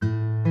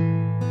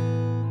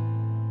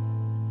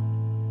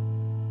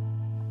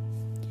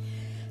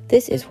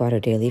This is Water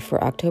Daily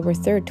for October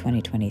 3rd,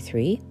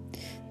 2023.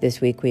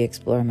 This week we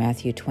explore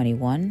Matthew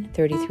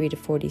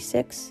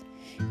 21:33-46,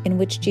 in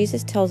which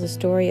Jesus tells a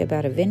story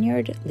about a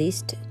vineyard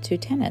leased to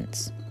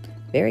tenants,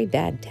 very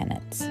bad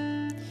tenants.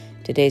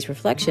 Today's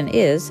reflection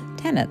is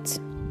tenants.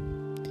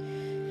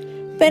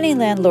 Many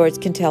landlords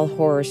can tell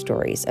horror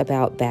stories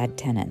about bad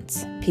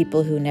tenants,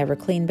 people who never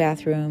clean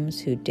bathrooms,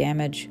 who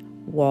damage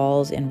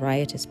walls in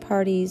riotous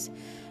parties,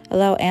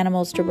 allow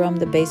animals to roam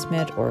the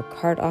basement, or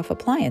cart off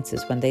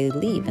appliances when they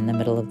leave in the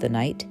middle of the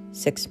night,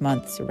 6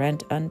 months'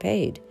 rent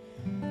unpaid.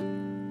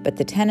 But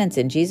the tenants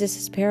in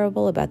Jesus'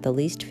 parable about the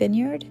leased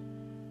vineyard?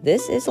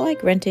 This is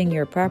like renting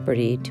your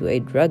property to a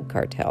drug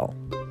cartel.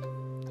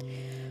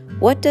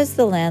 What does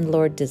the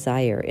landlord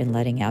desire in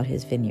letting out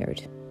his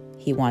vineyard?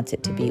 He wants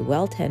it to be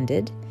well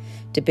tended,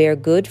 to bear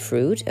good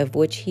fruit of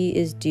which he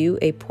is due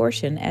a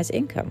portion as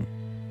income.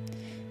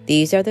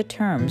 These are the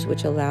terms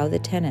which allow the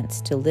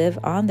tenants to live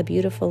on the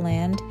beautiful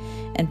land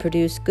and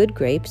produce good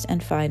grapes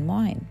and fine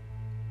wine.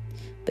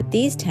 But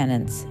these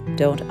tenants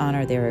don't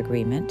honor their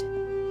agreement,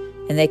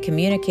 and they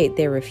communicate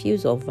their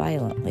refusal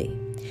violently.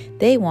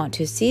 They want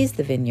to seize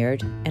the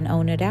vineyard and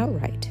own it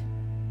outright.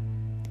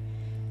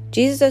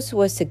 Jesus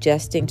was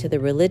suggesting to the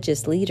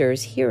religious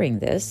leaders hearing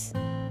this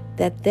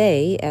that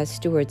they, as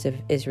stewards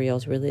of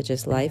Israel's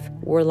religious life,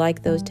 were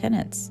like those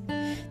tenants.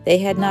 They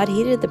had not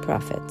heeded the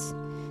prophets.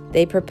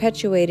 They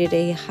perpetuated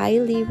a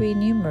highly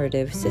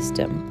remunerative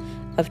system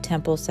of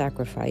temple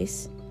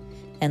sacrifice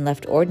and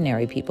left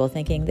ordinary people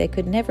thinking they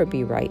could never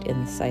be right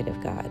in the sight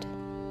of God.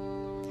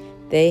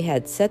 They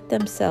had set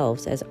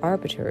themselves as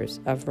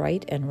arbiters of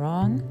right and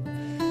wrong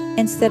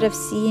instead of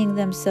seeing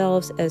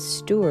themselves as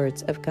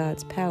stewards of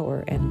God's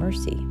power and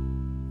mercy.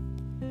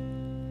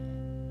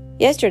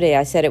 Yesterday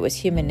I said it was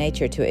human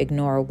nature to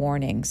ignore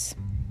warnings.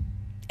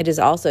 It is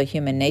also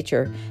human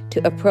nature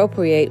to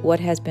appropriate what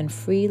has been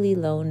freely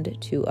loaned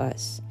to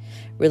us.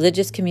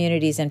 Religious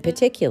communities in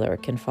particular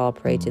can fall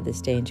prey to this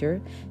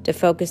danger, to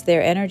focus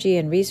their energy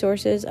and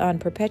resources on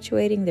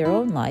perpetuating their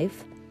own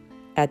life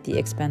at the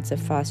expense of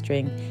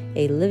fostering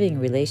a living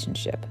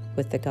relationship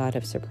with the God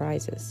of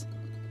surprises.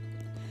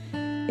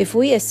 If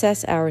we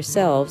assess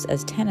ourselves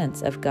as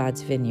tenants of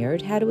God's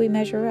vineyard, how do we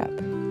measure up?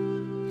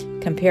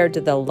 Compared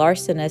to the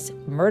larcenous,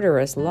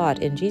 murderous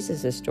Lot in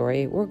Jesus'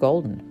 story, we're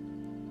golden.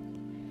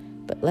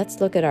 But let's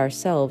look at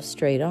ourselves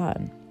straight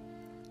on.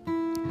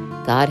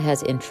 God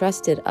has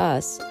entrusted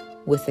us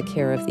with the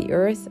care of the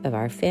earth, of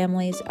our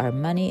families, our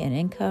money and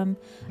income,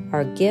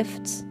 our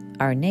gifts,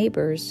 our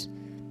neighbors.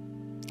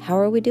 How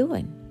are we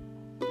doing?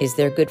 Is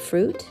there good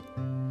fruit?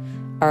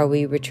 Are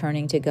we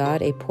returning to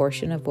God a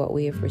portion of what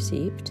we have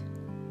received?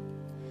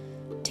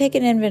 Take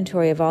an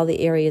inventory of all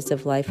the areas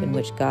of life in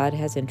which God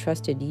has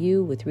entrusted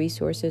you with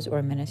resources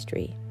or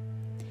ministry.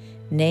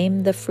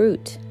 Name the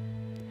fruit.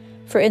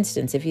 For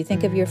instance, if you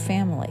think of your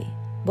family,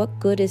 what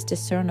good is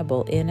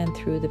discernible in and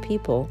through the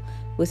people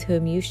with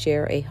whom you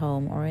share a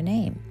home or a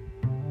name?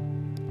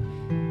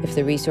 If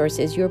the resource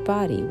is your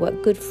body,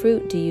 what good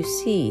fruit do you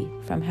see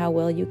from how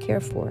well you care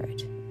for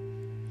it?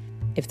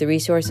 If the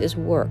resource is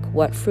work,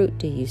 what fruit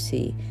do you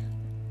see?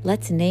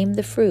 Let's name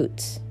the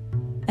fruits,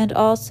 and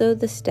also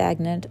the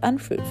stagnant,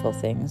 unfruitful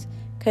things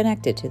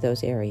connected to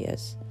those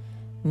areas.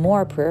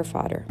 More prayer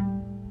fodder.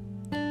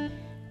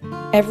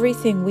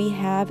 Everything we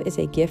have is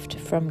a gift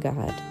from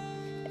God,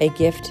 a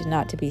gift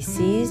not to be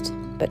seized,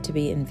 but to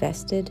be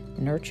invested,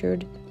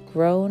 nurtured,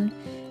 grown,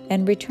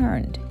 and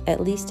returned,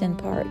 at least in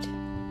part,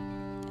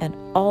 and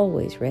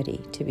always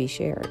ready to be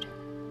shared.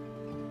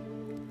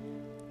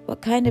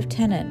 What kind of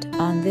tenant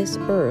on this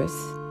earth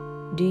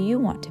do you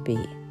want to be?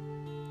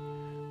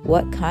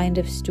 What kind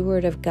of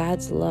steward of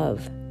God's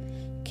love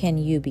can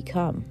you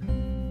become?